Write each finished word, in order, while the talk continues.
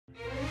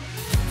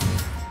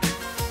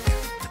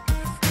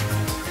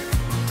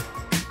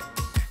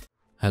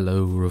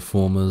Hello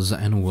Reformers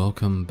and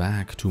welcome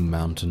back to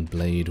Mount and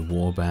Blade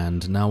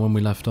Warband. Now when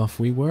we left off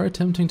we were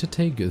attempting to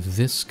take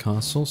this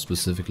castle,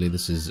 specifically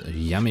this is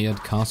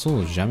Yamiad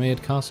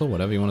Castle,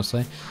 whatever you want to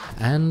say,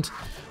 and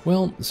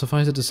well,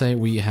 suffice it to say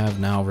we have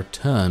now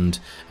returned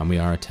and we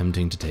are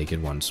attempting to take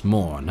it once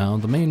more. Now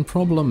the main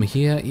problem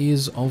here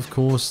is of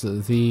course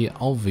the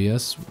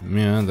obvious,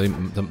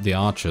 the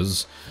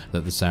archers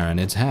that the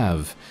SARRANIDs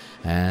have,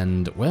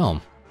 and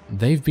well,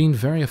 they've been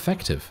very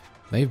effective.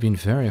 They've been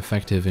very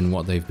effective in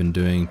what they've been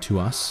doing to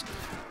us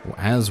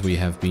as we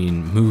have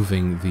been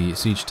moving the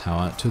siege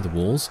tower to the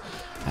walls,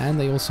 and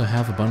they also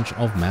have a bunch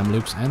of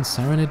Mamluks and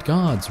SARRANID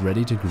guards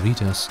ready to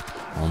greet us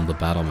on the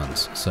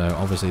battlements. So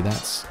obviously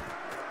that's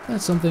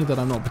something that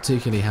I'm not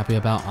particularly happy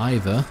about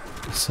either.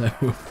 So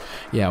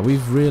yeah,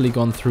 we've really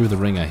gone through the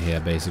ringer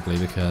here basically,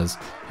 because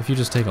if you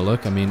just take a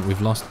look, I mean,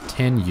 we've lost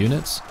 10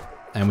 units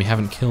and we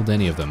haven't killed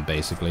any of them,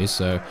 basically,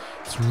 so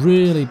it's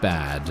really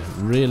bad,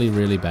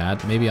 really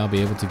bad. Maybe I'll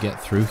be able to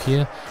get through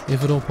here,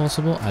 if at all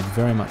possible. I'd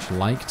very much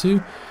like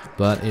to,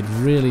 but it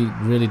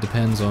really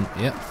depends on...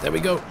 Yep, there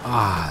we go.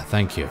 Ah,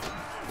 thank you.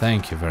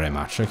 Thank you very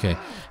much. Okay,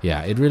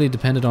 yeah, it really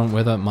depended on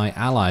whether my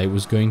ally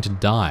was going to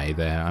die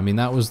there. I mean,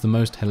 that was the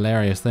most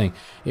hilarious thing.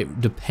 It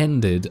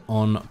depended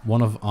on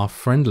one of our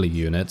friendly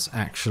units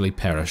actually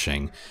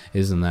perishing.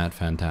 Isn't that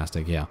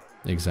fantastic? Yeah.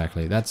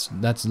 Exactly. That's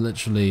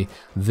literally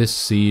this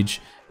siege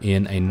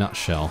in a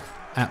nutshell.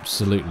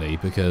 Absolutely,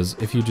 because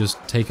if you just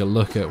take a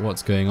look at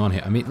what's going on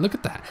here, I mean, look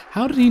at that.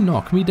 How did he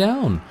knock me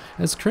down?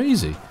 That's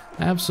crazy.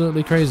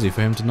 Absolutely crazy for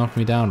him to knock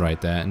me down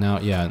right there. Now,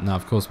 yeah, now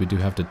of course we do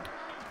have to...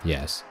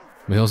 Yes.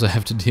 We also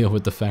have to deal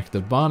with the fact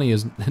that Barney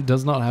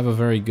does not have a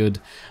very good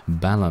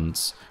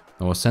balance,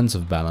 or sense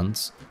of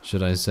balance,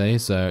 should I say.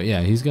 So,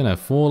 yeah, he's gonna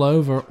fall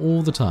over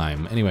all the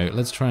time. Anyway,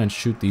 let's try and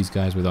shoot these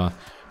guys with our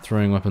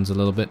throwing weapons a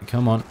little bit.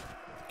 Come on.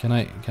 Can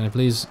I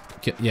please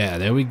get... Yeah,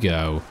 there we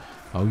go.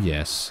 Oh,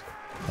 yes.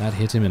 That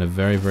hit him in a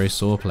very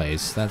sore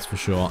place, that's for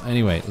sure.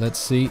 Anyway, let's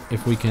see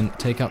if we can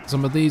take out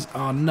some of these.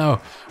 Oh, no.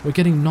 We're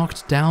getting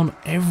knocked down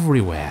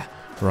everywhere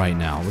right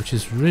now, which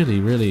is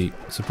really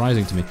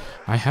surprising to me.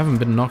 I haven't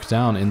been knocked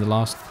down in the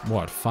last,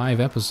 what, 5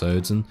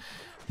 episodes, and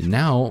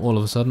now, all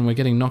of a sudden, we're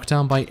getting knocked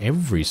down by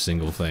every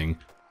single thing.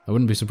 I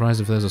wouldn't be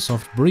surprised if there's a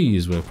soft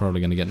breeze. We're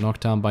probably going to get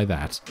knocked down by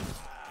that.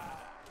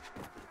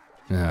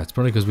 Yeah, it's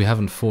probably because we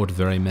haven't fought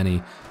very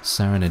many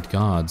SARRANID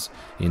guards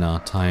in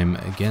our time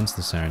against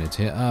the SARRANIDs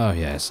here. Oh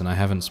yes, and I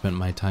haven't spent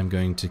my time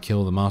going to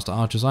kill the Master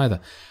Archers either.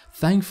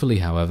 Thankfully,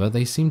 however,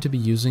 they seem to be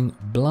using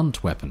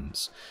blunt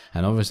weapons,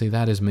 and obviously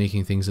that is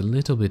making things a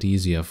little bit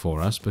easier for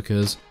us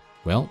because,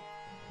 well,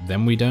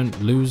 then we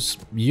don't lose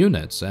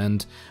units,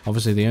 and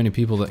obviously the only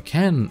people that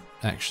can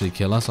actually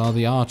kill us are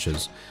the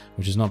archers,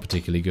 which is not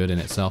particularly good in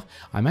itself.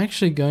 I'm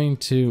actually going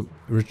to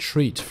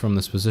retreat from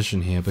this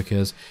position here,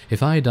 because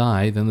if I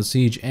die, then the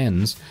siege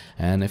ends,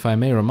 and if I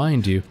may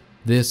remind you,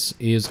 this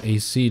is a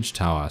siege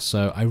tower,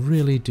 so I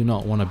really do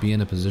not want to be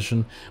in a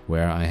position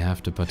where I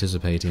have to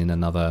participate in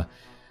another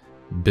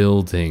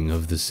building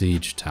of the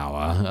siege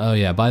tower. Oh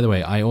yeah, by the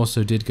way, I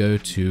also did go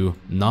to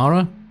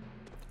Nara.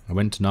 I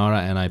went to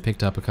Nara and I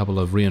picked up a couple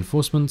of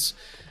reinforcements,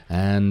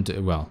 and,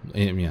 well,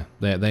 yeah,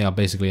 they are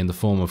basically in the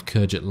form of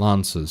Kurgit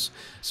Lancers.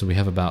 So we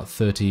have about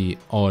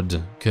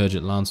 30-odd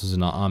Kurgit Lancers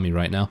in our army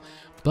right now.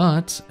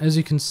 But, as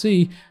you can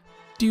see,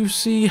 do you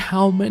see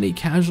how many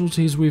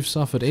casualties we've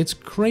suffered? It's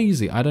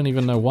crazy. I don't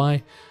even know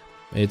why.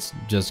 It's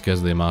just because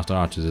of the Master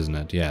Archers, isn't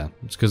it? Yeah,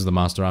 it's because of the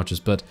Master Archers.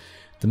 But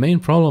the main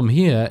problem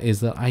here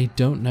is that I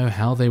don't know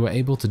how they were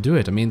able to do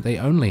it. I mean, they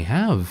only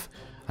have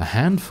a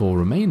handful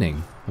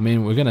remaining. I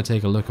mean, we're going to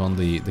take a look on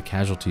the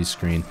casualties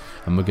screen,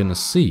 and we're going to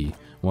see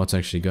what's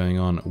actually going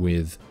on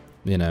with,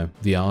 you know,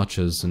 the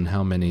archers and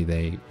how many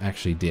they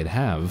actually did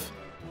have.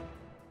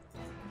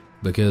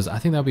 Because I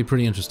think that would be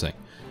pretty interesting.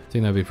 I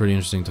think that would be pretty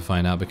interesting to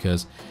find out,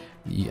 because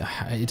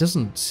it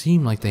doesn't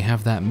seem like they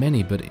have that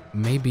many, but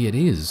maybe it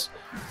is.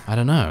 I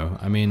don't know.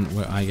 I mean,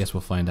 I guess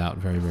we'll find out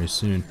very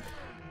soon.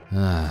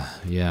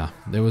 Yeah,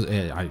 it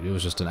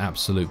was just an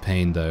absolute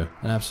pain, though.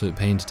 An absolute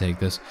pain to take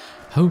this.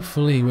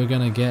 Hopefully we're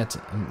going to get,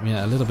 you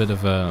know, a little bit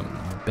of a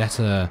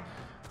better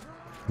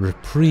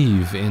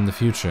reprieve in the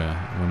future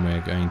when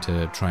we're going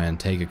to try and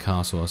take a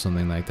castle or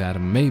something like that,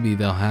 and maybe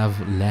they'll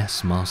have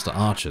less Master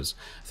Archers.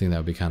 I think that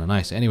would be kind of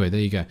nice. Anyway,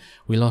 there you go.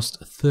 We lost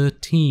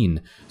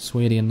 13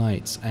 Swadian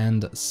Knights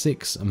and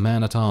 6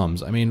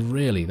 Man-at-Arms. I mean,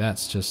 really,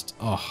 that's just,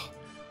 oh,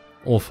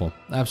 awful.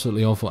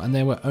 Absolutely awful. And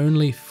there were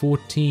only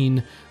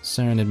 14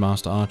 SARRANID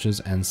Master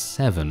Archers and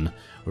 7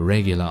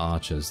 regular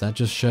archers. That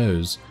just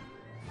shows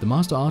the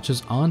Master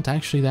Archers aren't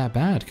actually that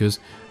bad, because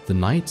the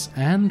Knights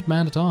and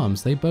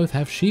Man-at-Arms, they both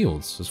have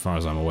shields, as far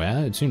as I'm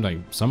aware. It seemed like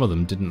some of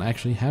them didn't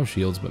actually have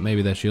shields, but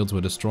maybe their shields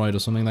were destroyed or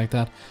something like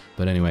that.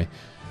 But anyway,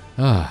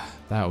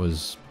 that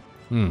was...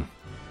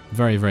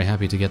 very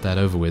happy to get that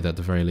over with, at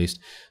the very least.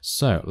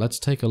 So, let's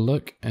take a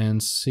look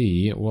and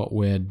see what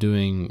we're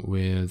doing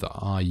with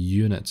our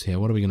units here.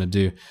 What are we going to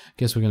do?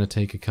 Guess we're going to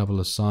take a couple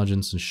of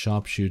sergeants and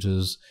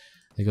sharpshooters.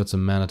 They got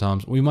some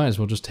Man-at-Arms. We might as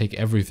well just take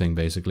everything,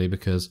 basically,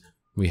 because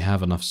we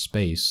have enough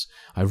space.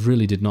 I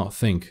really did not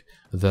think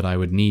that I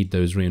would need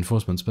those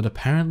reinforcements, but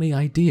apparently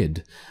I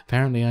did.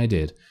 Apparently I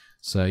did.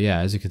 So yeah,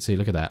 as you can see,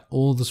 look at that.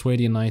 All the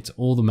Swadian Knights,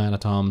 all the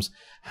man-at-arms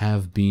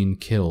have been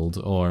killed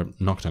or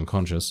knocked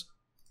unconscious.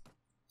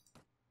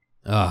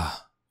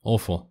 Ah,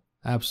 awful.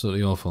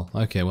 Absolutely awful.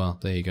 Okay, well,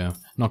 there you go.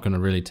 Not going to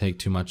really take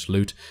too much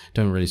loot.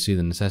 Don't really see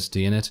the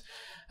necessity in it.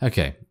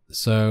 Okay,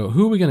 so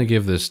who are we going to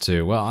give this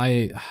to? Well,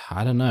 I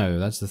don't know.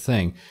 That's the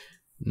thing.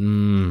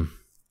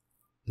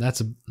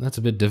 That's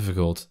a bit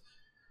difficult.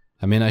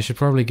 I mean, I should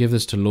probably give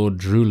this to Lord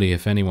Drewley,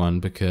 if anyone,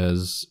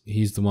 because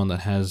he's the one that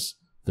has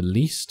the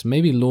least.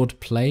 Maybe Lord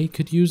Play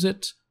could use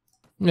it?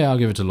 Yeah, I'll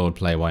give it to Lord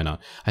Play, why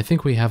not? I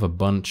think we have a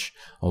bunch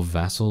of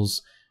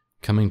vassals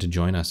coming to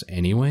join us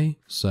anyway,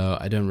 so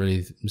I don't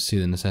really see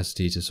the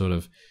necessity to sort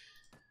of,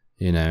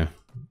 you know,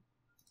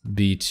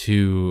 be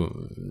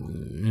too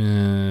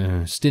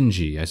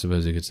stingy, I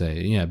suppose you could say.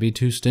 Yeah, be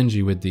too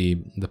stingy with the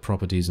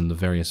properties and the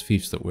various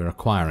fiefs that we're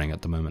acquiring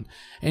at the moment.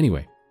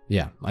 Anyway,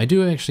 yeah, I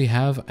do actually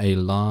have a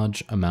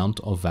large amount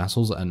of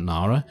vassals at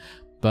Nara,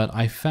 but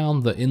I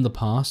found that in the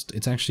past,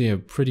 it's actually a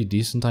pretty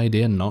decent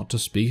idea not to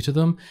speak to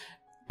them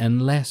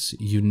unless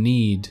you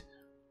need,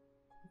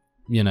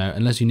 you know,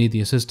 unless you need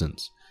the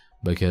assistance.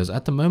 Because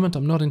at the moment,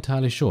 I'm not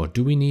entirely sure.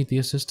 Do we need the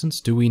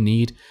assistance? Do we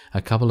need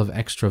a couple of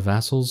extra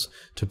vassals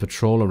to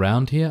patrol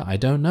around here? I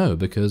don't know,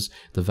 because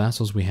the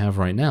vassals we have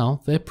right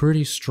now, they're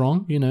pretty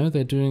strong, you know,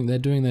 they're doing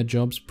their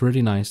jobs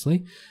pretty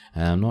nicely.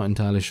 And I'm not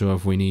entirely sure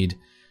if we need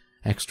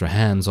extra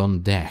hands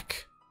on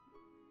deck.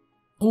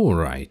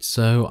 Alright,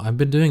 so I've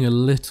been doing a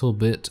little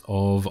bit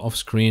of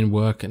off-screen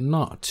work,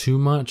 not too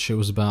much. It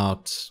was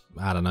about,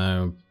 I don't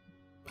know,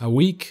 a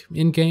week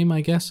in-game,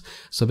 I guess.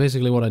 So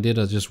basically what I did,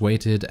 I just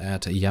waited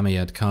at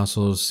Yamayad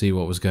Castle, see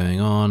what was going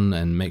on,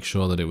 and make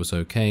sure that it was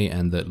okay,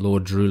 and that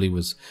Lord Drewley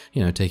was,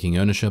 you know, taking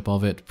ownership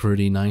of it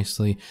pretty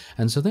nicely.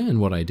 And so then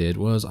what I did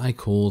was I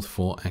called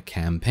for a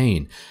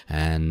campaign,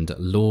 and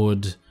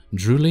Lord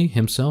Drewley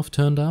himself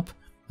turned up.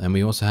 And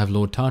we also have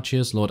Lord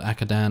Tarchius, Lord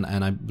Akadan,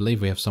 and I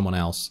believe we have someone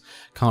else.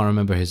 Can't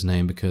remember his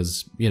name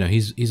because, you know,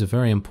 he's a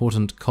very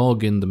important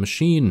cog in the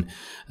machine.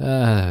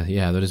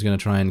 Yeah, that is going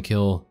to try and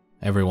kill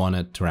everyone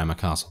at Terama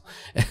Castle.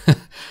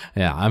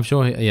 Yeah, I'm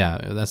sure, yeah,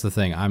 that's the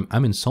thing.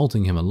 I'm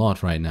insulting him a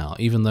lot right now,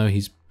 even though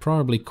he's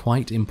probably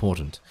quite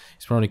important.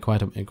 He's probably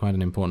quite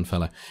an important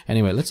fellow.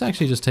 Anyway, let's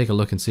actually just take a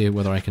look and see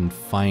whether I can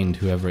find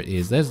whoever it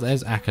is. There's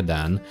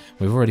Akadan.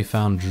 We've already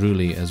found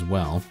Drewley as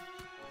well.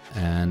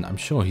 And I'm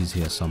sure he's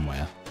here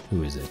somewhere.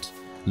 Who is it?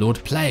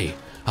 Lord Play!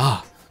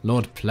 Ah,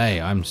 Lord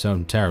Play, I'm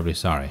so terribly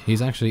sorry.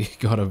 He's actually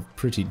got a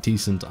pretty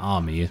decent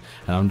army, and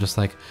I'm just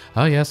like,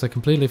 oh yes, I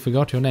completely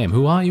forgot your name.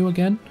 Who are you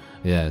again?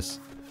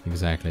 Yes,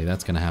 exactly,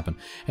 that's gonna happen.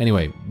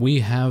 Anyway, we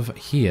have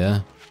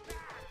here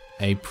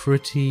a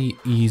pretty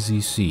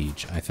easy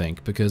siege, I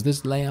think, because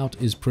this layout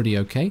is pretty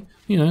okay.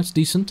 You know, it's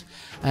decent,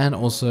 and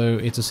also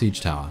it's a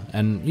siege tower.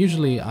 And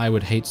usually I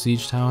would hate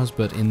siege towers,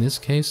 but in this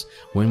case,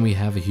 when we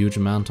have a huge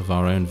amount of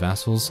our own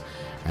vassals,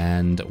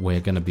 and we're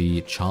going to be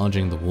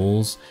charging the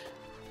walls,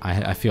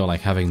 I feel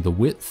like having the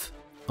width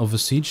of a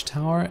siege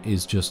tower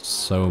is just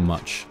so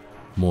much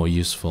more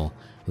useful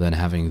than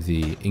having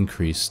the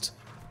increased,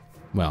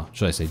 well,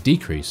 should I say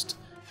decreased,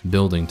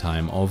 building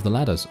time of the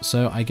ladders.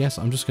 So I guess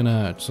I'm just going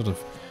to sort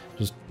of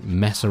just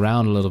mess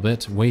around a little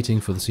bit,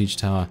 waiting for the siege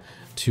tower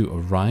to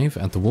arrive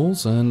at the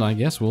walls, and I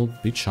guess we'll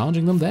be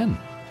charging them then.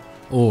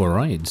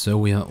 Alright, so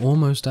we are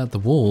almost at the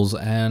walls,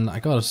 and I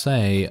gotta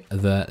say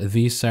that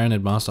these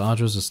SARRANID Master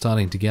Archers are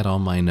starting to get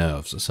on my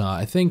nerves. So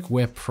I think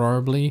we're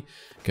probably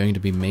going to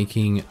be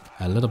making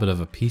a little bit of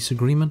a peace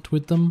agreement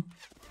with them.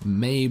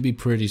 Maybe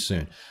pretty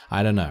soon.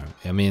 I don't know.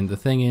 I mean, the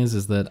thing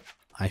is that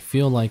I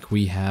feel like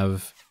we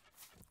have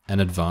an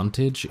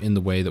advantage in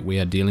the way that we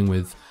are dealing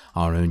with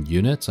our own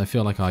units. I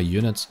feel like our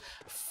units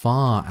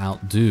far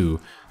outdo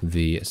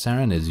the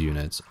SARRANID's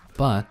units,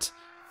 but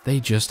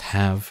they just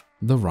have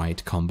the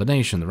right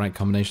combination. The right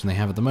combination they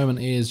have at the moment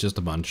is just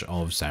a bunch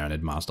of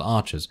SARRANID Master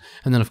Archers.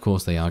 And then of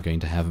course they are going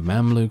to have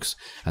Mamluks,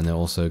 and they're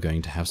also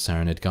going to have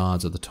SARRANID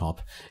Guards at the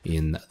top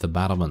in the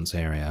battlements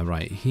area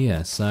right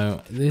here.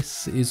 So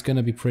this is going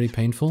to be pretty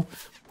painful.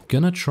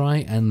 Gonna try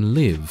and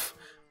live.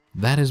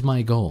 That is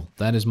my goal.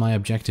 That is my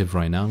objective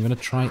right now. I'm going to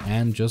try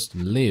and just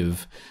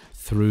live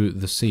through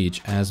the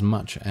siege as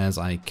much as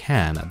I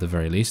can, at the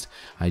very least.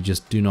 I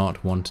just do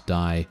not want to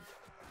die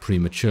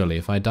prematurely.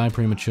 If I die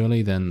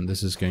prematurely, then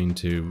this is going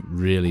to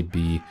really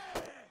be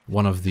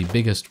one of the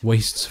biggest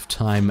wastes of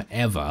time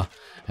ever,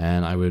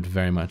 and I would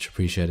very much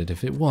appreciate it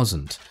if it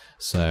wasn't.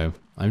 So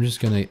I'm just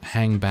going to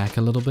hang back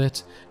a little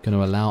bit, going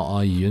to allow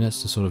our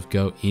units to sort of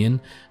go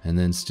in and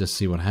then just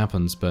see what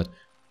happens. But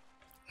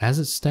as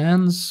it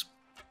stands,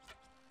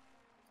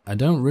 I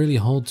don't really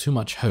hold too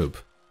much hope,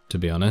 to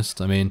be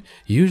honest. I mean,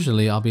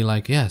 usually I'll be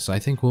like, yes, I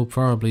think we'll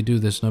probably do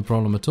this no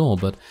problem at all,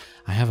 but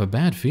I have a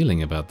bad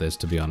feeling about this,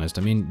 to be honest.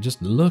 I mean,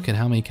 just look at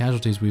how many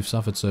casualties we've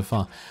suffered so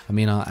far. I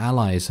mean, our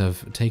allies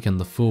have taken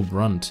the full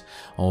brunt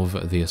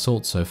of the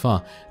assault so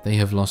far. They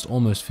have lost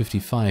almost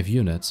 55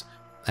 units.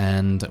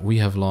 and we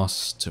have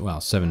lost,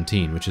 well,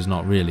 17, which is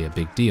not really a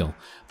big deal,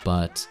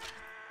 but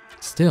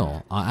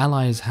still, our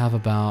allies have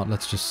about,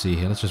 let's just see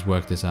here, let's just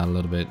work this out a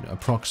little bit,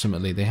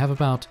 approximately, they have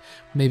about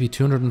maybe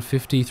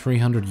 250,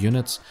 300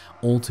 units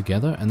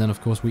altogether, and then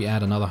of course we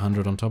add another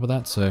 100 on top of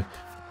that, so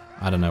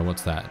I don't know,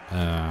 what's that,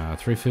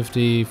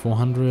 350,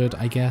 400,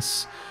 I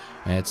guess.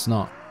 It's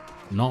not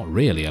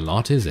really a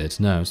lot, is it?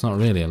 No, it's not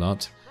really a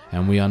lot.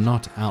 And we are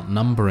not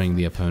outnumbering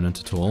the opponent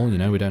at all, you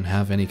know, we don't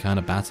have any kind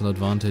of battle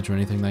advantage or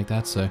anything like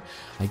that, so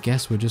I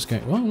guess we're just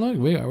going, well, look,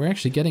 we're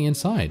actually getting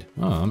inside.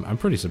 Oh, I'm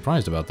pretty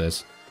surprised about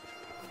this.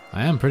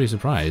 I am pretty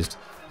surprised,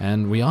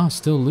 and we are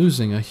still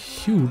losing a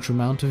huge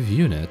amount of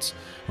units.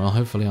 Well,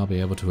 hopefully I'll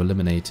be able to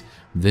eliminate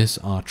this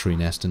archery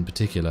nest in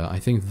particular. I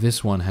think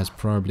this one has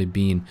probably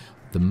been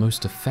the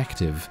most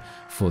effective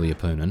for the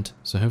opponent,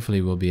 so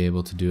hopefully we'll be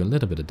able to do a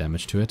little bit of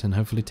damage to it and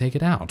hopefully take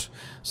it out.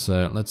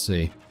 So let's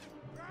see.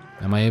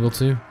 Am I able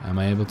to? Am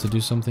I able to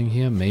do something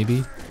here?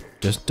 Maybe.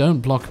 Just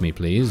don't block me,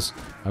 please.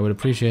 I would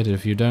appreciate it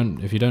if you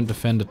don't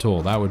defend at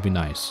all. That would be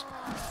nice.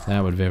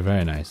 That would be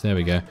very nice. There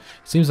we go.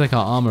 Seems like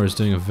our armor is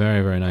doing a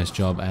very, very nice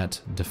job at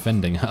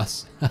defending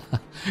us.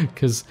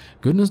 Because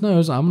goodness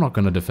knows I'm not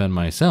going to defend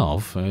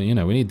myself. You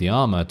know, we need the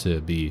armor to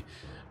be,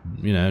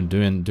 you know,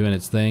 doing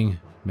its thing.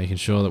 Making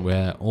sure that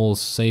we're all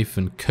safe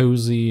and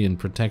cozy and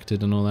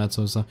protected and all that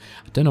sort of stuff.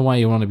 I don't know why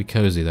you want to be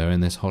cozy, though,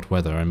 in this hot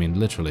weather. I mean,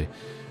 literally.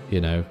 You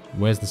know,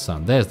 where's the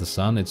sun? There's the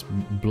sun. It's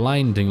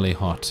blindingly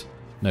hot,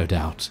 no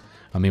doubt.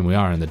 I mean, we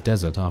are in the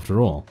desert after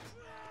all.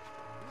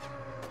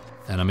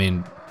 And I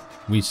mean,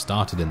 we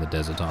started in the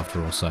desert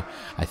after all, so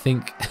I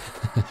think,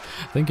 I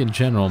think in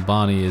general,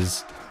 Barney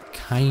is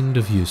kind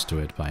of used to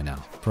it by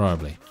now,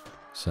 probably.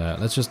 So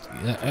let's just,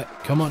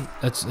 come on,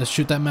 let's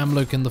shoot that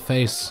Mamluk in the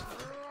face.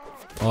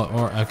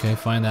 Or okay,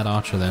 find that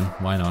archer then.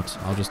 Why not?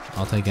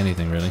 I'll take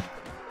anything really.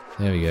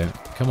 There we go.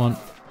 Come on.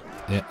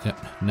 Yeah,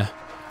 no.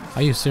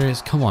 Are you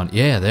serious? Come on.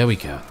 Yeah, there we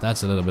go.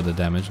 That's a little bit of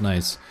damage.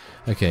 Nice.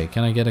 Okay,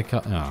 can I get a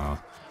cut? Oh,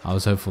 I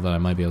was hopeful that I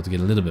might be able to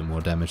get a little bit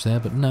more damage there,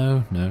 but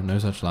no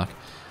such luck.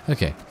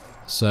 Okay,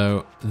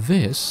 so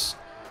this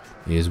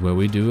is where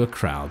we do a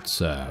crowd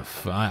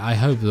surf. I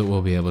hope that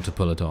we'll be able to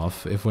pull it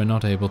off. If we're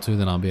not able to,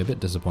 then I'll be a bit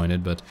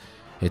disappointed, but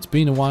it's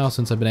been a while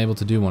since I've been able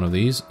to do one of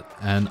these,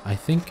 and I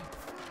think,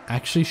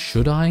 actually,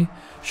 should I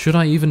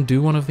even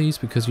do one of these?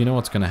 Because you know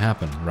what's going to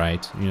happen,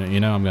 right? You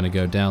know I'm going to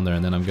go down there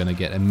and then I'm going to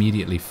get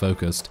immediately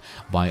focused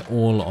by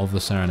all of the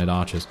SARRANID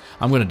archers.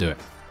 I'm going to do it.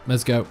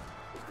 Let's go.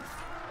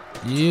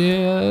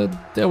 Yeah,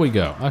 there we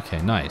go.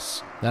 Okay,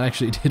 nice. That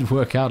actually did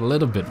work out a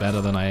little bit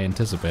better than I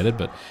anticipated,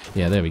 but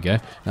yeah, there we go.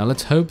 Now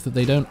let's hope that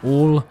they don't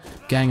all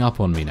gang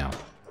up on me now.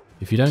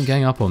 If you don't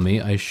gang up on me,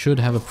 I should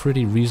have a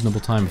pretty reasonable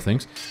time of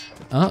things.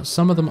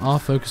 Some of them are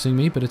focusing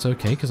me, but it's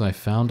okay because I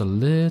found a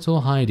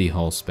little hidey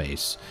hole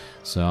space.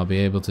 So I'll be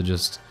able to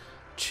just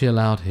chill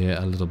out here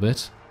a little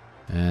bit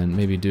and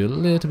maybe do a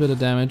little bit of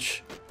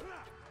damage.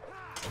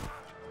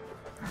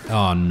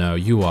 Oh no,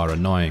 you are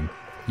annoying.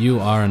 You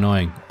are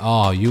annoying.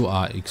 Oh, you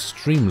are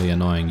extremely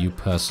annoying, you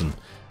person.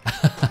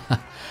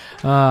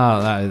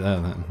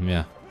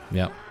 Yeah,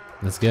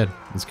 that's good.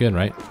 That's good,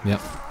 right?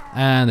 Yep.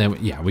 And then,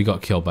 yeah, we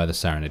got killed by the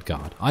SARRANID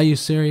guard. Are you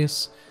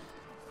serious?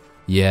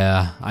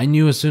 Yeah, I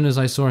knew as soon as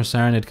I saw a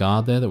SARRANID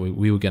guard there that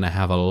we were going to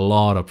have a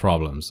lot of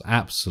problems.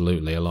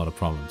 Absolutely a lot of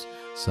problems.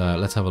 So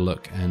let's have a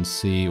look and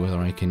see whether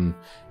I can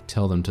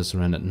tell them to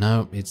surrender.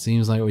 No, it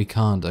seems like we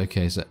can't.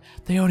 Okay, so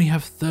they only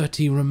have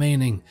 30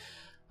 remaining.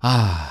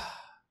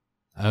 Ah,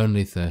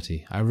 only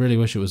 30. I really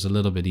wish it was a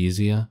little bit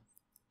easier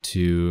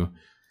to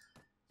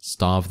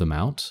starve them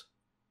out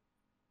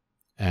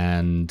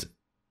and,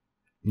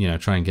 you know,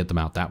 try and get them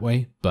out that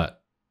way,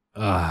 but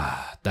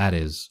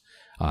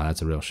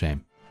that's a real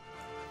shame.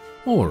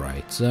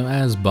 Alright, so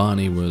as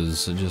Barney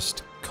was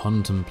just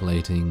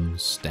contemplating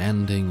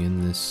standing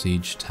in this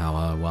siege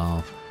tower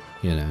while,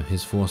 you know,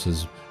 his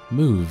forces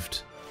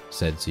moved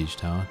said siege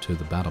tower to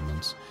the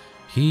battlements,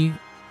 he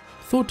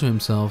thought to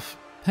himself,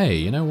 hey,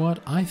 you know what,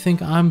 I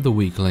think I'm the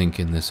weak link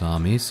in this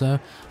army, so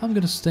I'm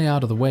going to stay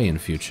out of the way in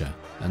future.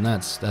 And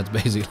that's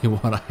basically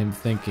what I'm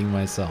thinking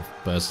myself,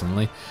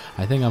 personally.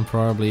 I think I'm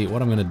probably,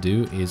 what I'm going to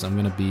do is I'm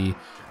going to be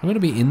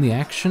in the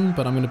action,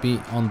 but I'm going to be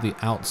on the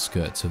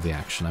outskirts of the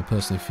action. I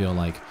personally feel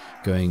like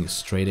going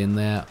straight in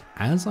there,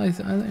 as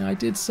I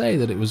did say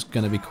that it was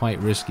going to be quite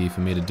risky for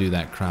me to do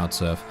that crowd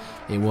surf.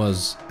 It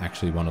was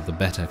actually one of the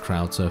better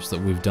crowd surfs that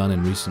we've done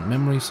in recent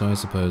memory, so I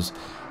suppose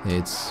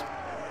it's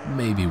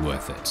maybe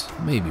worth it.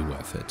 Maybe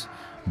worth it.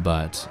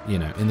 But, you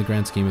know, in the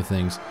grand scheme of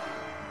things,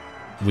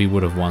 we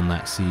would have won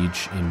that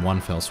siege in one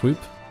fell swoop,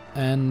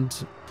 and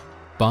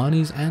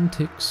Barney's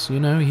antics, you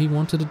know, he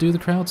wanted to do the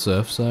crowd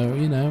surf, so,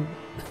 you know,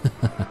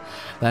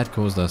 that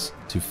caused us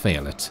to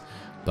fail it.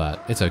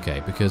 But it's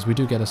okay, because we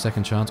do get a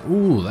second chance.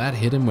 Ooh, that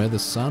hit him where the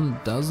sun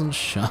doesn't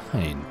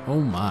shine.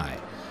 Oh my.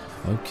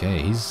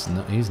 Okay, he's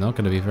not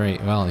going to be very,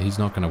 well, he's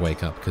not going to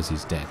wake up because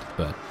he's dead,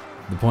 but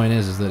the point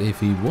is that if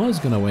he was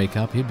going to wake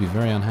up, he'd be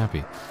very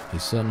unhappy. He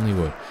certainly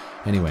would.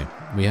 Anyway,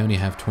 we only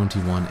have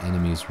 21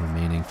 enemies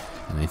remaining,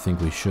 and I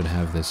think we should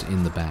have this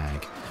in the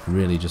bag.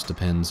 Really just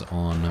depends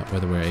on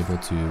whether we're able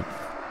to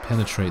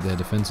penetrate their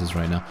defenses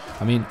right now.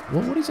 I mean,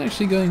 what is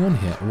actually going on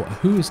here?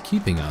 Who is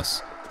keeping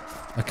us?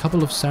 A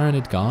couple of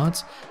SARRANID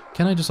guards?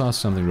 Can I just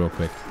ask something real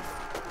quick?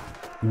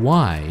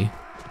 Why,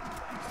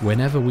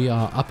 whenever we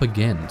are up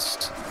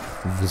against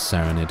the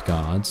SARRANID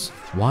guards,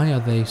 why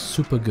are they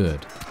super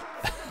good?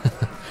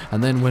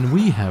 And then when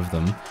we have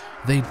them,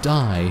 they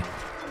die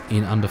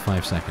in under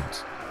 5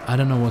 seconds. I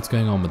don't know what's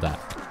going on with that.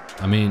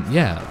 I mean,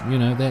 yeah, you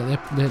know,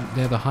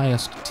 they're the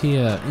highest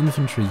tier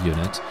infantry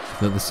unit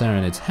that the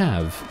SARRANIDs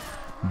have,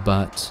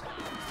 but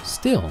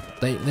still,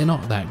 they're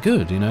not that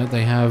good, you know.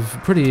 They have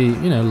pretty,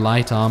 you know,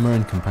 light armor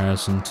in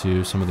comparison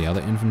to some of the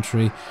other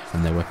infantry,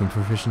 and their weapon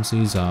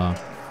proficiencies are,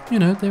 you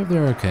know,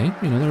 they're okay,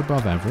 you know, they're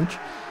above average,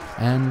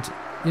 and,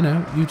 you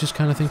know, you just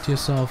kind of think to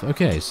yourself,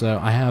 okay, so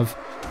I have,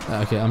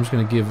 okay, I'm just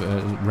going to give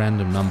a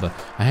random number.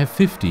 I have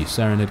 50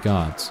 SARRANID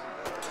guards,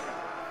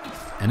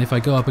 and if I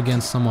go up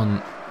against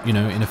someone, you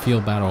know, in a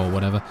field battle or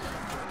whatever,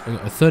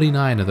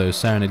 39 of those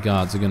SARRANID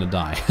guards are going to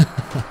die.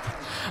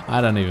 I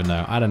don't even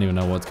know. I don't even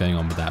know what's going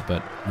on with that,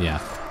 but yeah.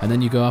 And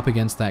then you go up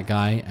against that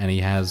guy, and he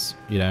has,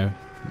 you know,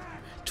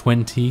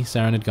 20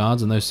 SARRANID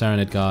guards, and those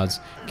SARRANID guards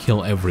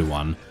kill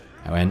everyone,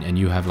 and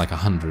you have like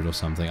 100 or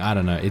something. I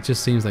don't know. It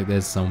just seems like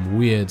there's some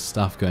weird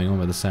stuff going on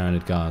with the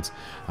SARRANID guards.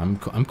 I'm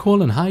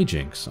calling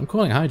hijinks. I'm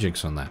calling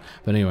hijinks on that.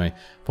 But anyway,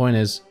 point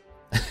is,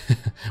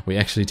 we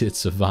actually did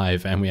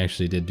survive, and we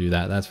actually did do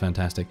that. That's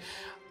fantastic.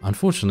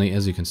 Unfortunately,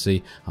 as you can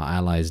see, our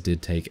allies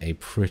did take a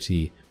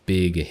pretty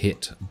big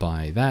hit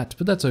by that,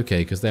 but that's okay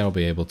because they'll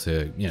be able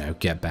to, you know,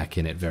 get back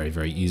in it very,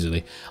 very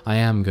easily. I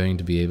am going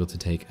to be able to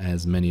take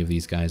as many of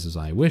these guys as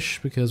I wish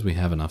because we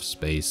have enough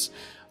space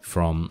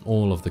from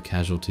all of the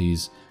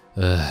casualties.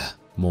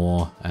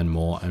 More and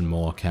more and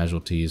more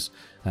casualties.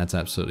 That's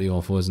absolutely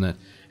awful, isn't it?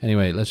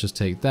 Anyway, let's just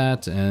take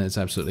that, and it's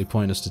absolutely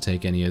pointless to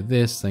take any of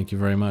this. Thank you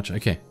very much.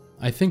 Okay,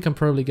 I think I'm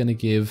probably going to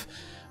give...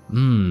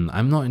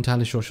 I'm not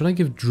entirely sure. Should I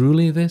give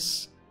Drooly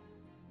this?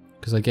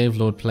 Because I gave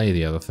Lord Play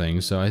the other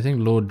thing, so I think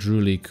Lord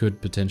Drooly could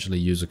potentially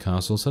use a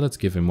castle, so let's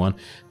give him one.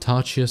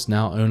 Tarchius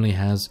now only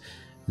has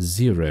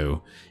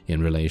 0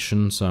 in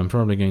relation, so I'm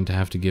probably going to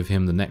have to give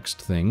him the next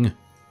thing.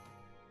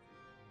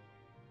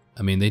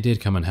 I mean, they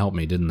did come and help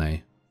me, didn't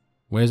they?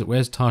 Where's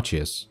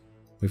Tarchius?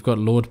 We've got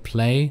Lord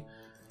Play,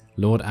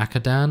 Lord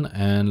Akadan,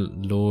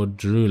 and Lord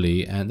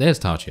Drooly, and there's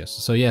Tarchius.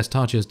 So yes,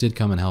 Tarchius did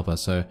come and help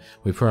us, so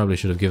we probably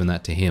should have given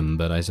that to him,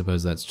 but I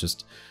suppose that's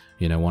just,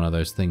 you know, one of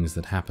those things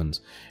that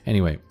happens.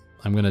 Anyway,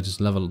 I'm going to just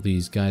level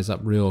these guys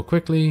up real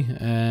quickly,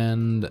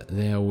 and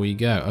there we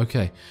go.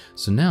 Okay,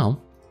 so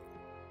now,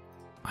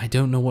 I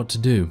don't know what to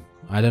do.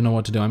 I don't know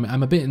what to do.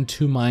 I'm a bit in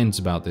two minds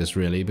about this,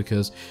 really,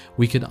 because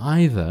we could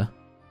either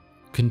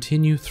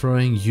continue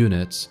throwing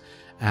units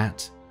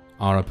at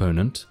our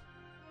opponent,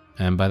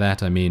 and by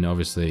that I mean,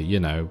 obviously, you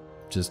know,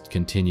 just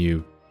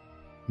continue,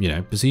 you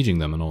know, besieging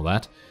them and all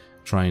that,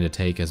 trying to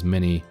take as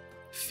many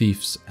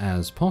fiefs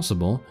as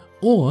possible,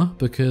 or,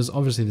 because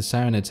obviously the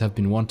SARRANIDs have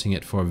been wanting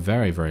it for a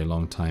very, very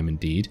long time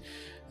indeed,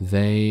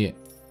 they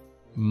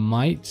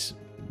might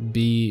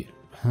be,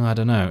 I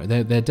don't know,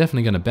 they're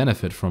definitely going to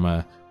benefit from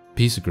a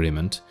peace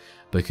agreement,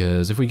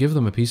 because if we give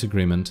them a peace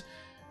agreement,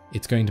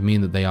 it's going to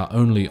mean that they are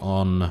only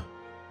on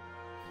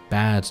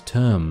bad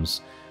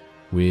terms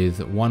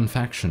with one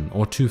faction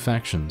or two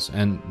factions,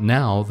 and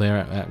now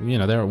they're, you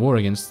know, they're at war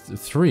against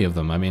 3 of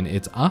them. I mean,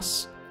 it's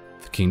us,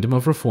 the Kingdom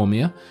of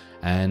Reformia,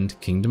 and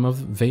Kingdom of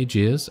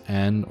Vaegirs,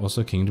 and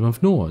also Kingdom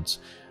of Nords.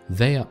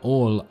 They are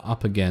all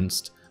up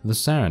against the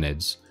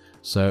SARRANIDs.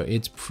 So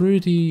it's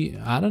pretty,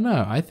 I don't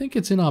know, I think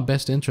it's in our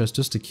best interest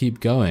just to keep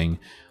going,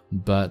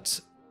 but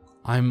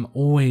I'm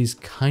always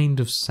kind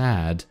of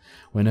sad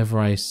whenever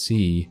I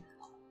see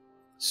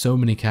so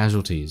many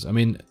casualties. I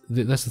mean,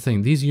 that's the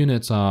thing, these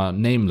units are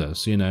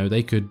nameless, you know,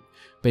 they could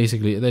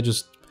basically, they're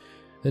just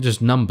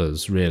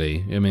numbers,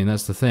 really. I mean,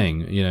 that's the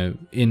thing, you know,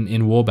 in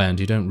Warband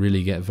you don't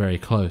really get very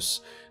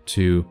close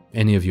to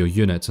any of your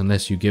units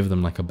unless you give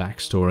them like a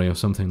backstory or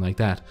something like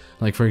that.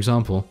 Like, for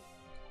example,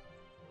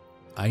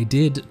 I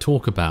did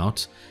talk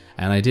about,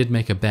 and I did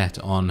make a bet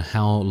on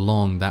how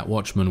long that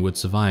watchman would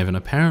survive, and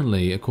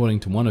apparently, according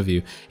to one of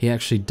you, he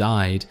actually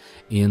died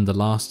in the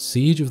last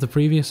siege of the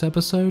previous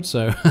episode,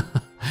 so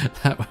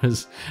that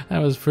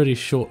was pretty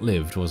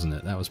short-lived, wasn't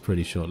it? That was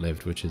pretty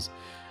short-lived, which is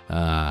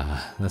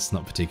that's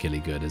not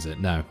particularly good, is it?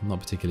 No, not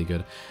particularly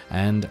good.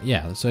 And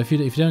yeah, so if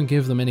you don't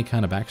give them any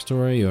kind of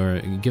backstory or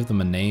give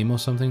them a name or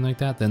something like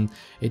that, then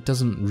it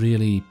doesn't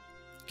really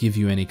give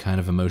you any kind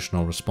of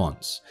emotional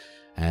response.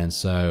 And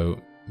so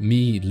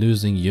me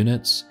losing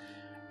units,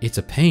 it's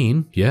a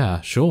pain,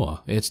 yeah, sure.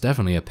 It's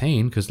definitely a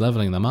pain because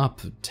leveling them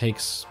up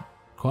takes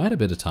quite a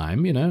bit of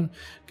time, you know,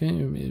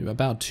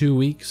 about 2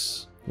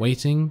 weeks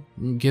waiting,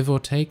 give or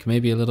take,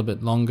 maybe a little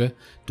bit longer,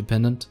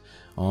 dependent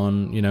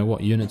on, you know,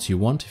 what units you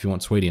want. If you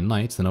want Swadian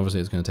Knights, then obviously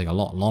it's going to take a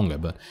lot longer,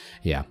 but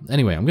yeah.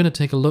 Anyway, I'm going to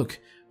take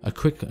a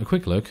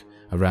quick look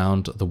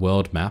around the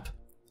world map,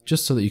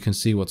 just so that you can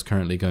see what's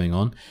currently going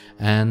on.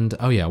 And,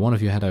 oh yeah, one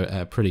of you had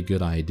a pretty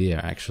good idea,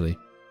 actually.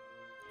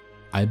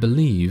 I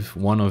believe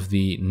one of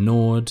the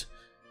Nord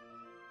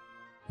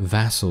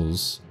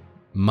vassals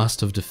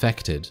must have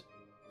defected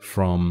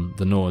from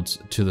the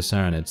Nords to the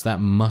SARRANIDs. That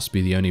must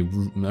be the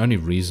only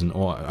reason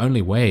or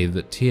only way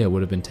that Tyr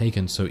would have been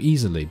taken so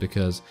easily,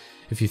 because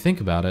if you think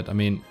about it, I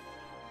mean,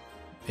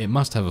 it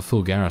must have a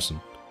full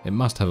garrison. It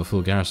must have a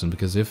full garrison,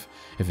 because if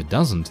it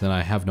doesn't, then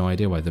I have no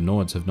idea why the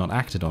Nords have not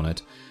acted on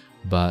it.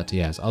 But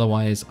yes,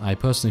 otherwise, I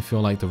personally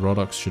feel like the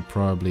Rhodoks should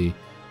probably,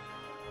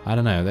 I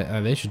don't know,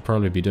 they should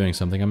probably be doing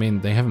something. I mean,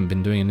 they haven't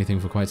been doing anything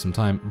for quite some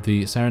time.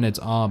 The SARRANIDs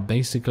are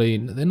basically,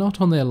 they're not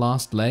on their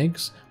last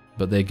legs,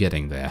 but they're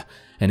getting there.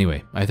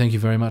 Anyway, I thank you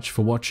very much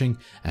for watching,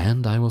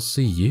 and I will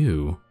see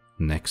you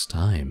next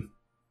time.